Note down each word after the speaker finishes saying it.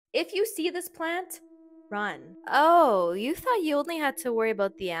If you see this plant, run. Oh, you thought you only had to worry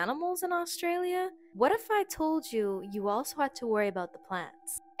about the animals in Australia? What if I told you you also had to worry about the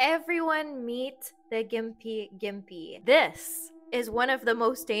plants? Everyone meet the Gympie Gympie. This is one of the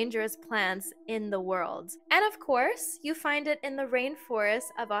most dangerous plants in the world. And of course, you find it in the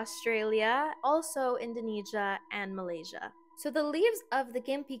rainforests of Australia, also Indonesia and Malaysia. So the leaves of the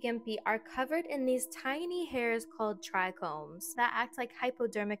Gympie Gympie are covered in these tiny hairs called trichomes that act like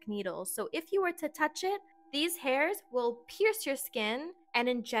hypodermic needles. So if you were to touch it, these hairs will pierce your skin and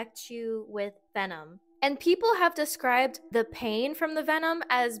inject you with venom. And people have described the pain from the venom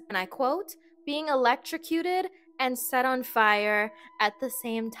as, and I quote, being electrocuted and set on fire at the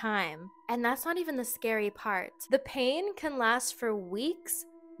same time. And that's not even the scary part. The pain can last for weeks,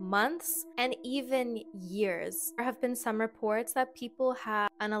 months, and even years. There have been some reports that people have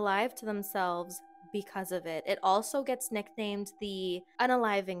unalived themselves because of it. It also gets nicknamed the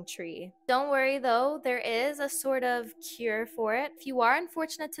unaliving tree. Don't worry though, there is a sort of cure for it. If you are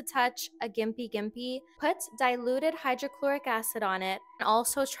unfortunate to touch a Gympie Gympie, put diluted hydrochloric acid on it and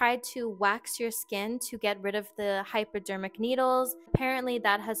also try to wax your skin to get rid of the hypodermic needles. Apparently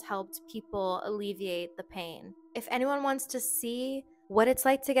that has helped people alleviate the pain. If anyone wants to see what it's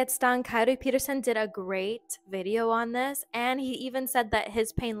like to get stung, Kyrie Peterson did a great video on this, and he even said that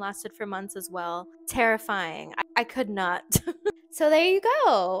his pain lasted for months as well. Terrifying. I could not. So there you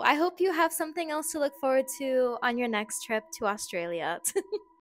go. I hope you have something else to look forward to on your next trip to Australia.